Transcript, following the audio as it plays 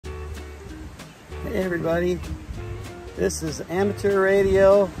Hey everybody, this is amateur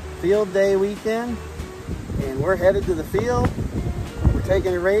radio field day weekend and we're headed to the field. We're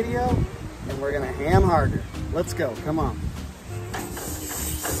taking a radio and we're gonna ham harder. Let's go, come on.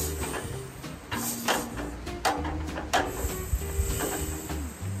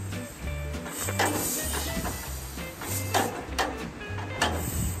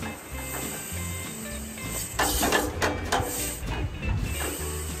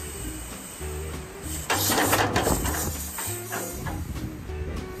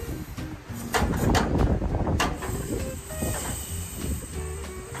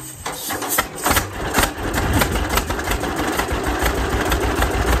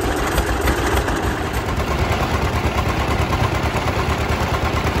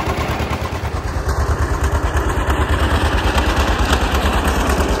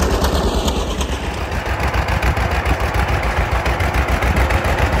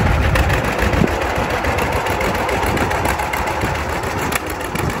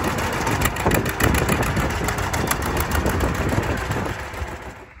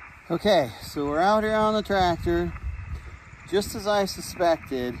 Okay, so we're out here on the tractor. Just as I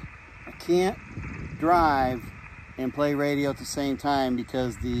suspected, I can't drive and play radio at the same time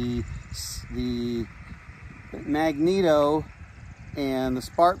because the magneto and the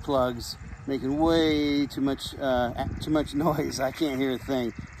spark plugs making way too much noise. I can't hear a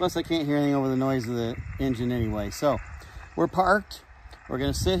thing. Plus I can't hear anything over the noise of the engine anyway. So we're parked. We're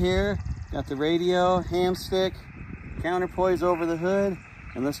gonna sit here, got the radio, ham stick, counterpoise over the hood,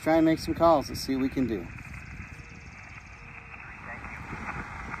 and let's try and make some calls. Let's see what we can do. Thank you.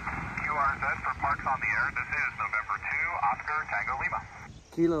 QRZ for Parks on the Air. This is November 2, Oscar Tango Lima.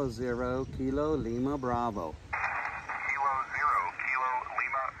 Kilo 0, Kilo Lima Bravo. Kilo 0, Kilo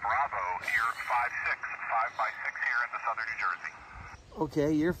Lima Bravo. You're 5-6 here in the southern New Jersey.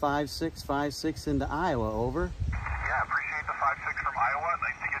 Okay, you're 5-6 into Iowa, over. Yeah, appreciate the 5-6 from Iowa.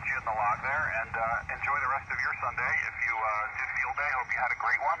 Nice to get you in the log there, and enjoy the rest of your Sunday. If you did field day, hope you had a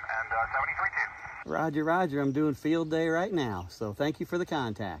great one, and 73 to you. Roger, roger. I'm doing field day right now, so thank you for the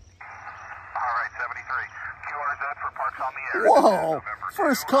contact. All right, 73. QRZ for Parks on the Air. Whoa!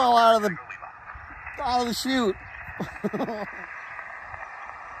 First call out of the chute.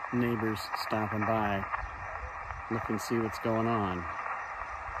 Neighbors stopping by, look and see what's going on.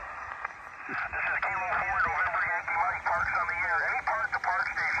 This is Kilo 4, November Yankee Mike, Parks on the Air. Any park-to-park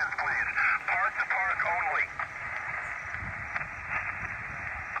stations, please. Park-to-park only.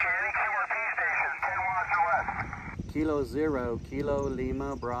 Any QRP stations, 10 watts or less. Kilo 0, Kilo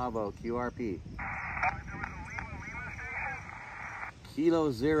Lima Bravo, QRP.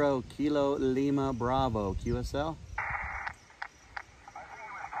 Kilo 0, Kilo Lima Bravo, QSL.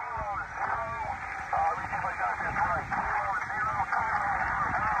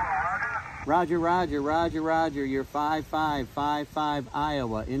 Roger, roger, roger, roger. You're 5555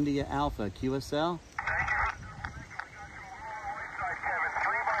 Iowa, India Alpha, QSL. Thank you. Kevin,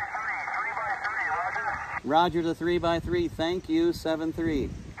 3x3, Roger to 3x3. Thank you, 7-3.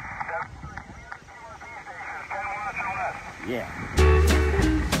 Roger. Yeah.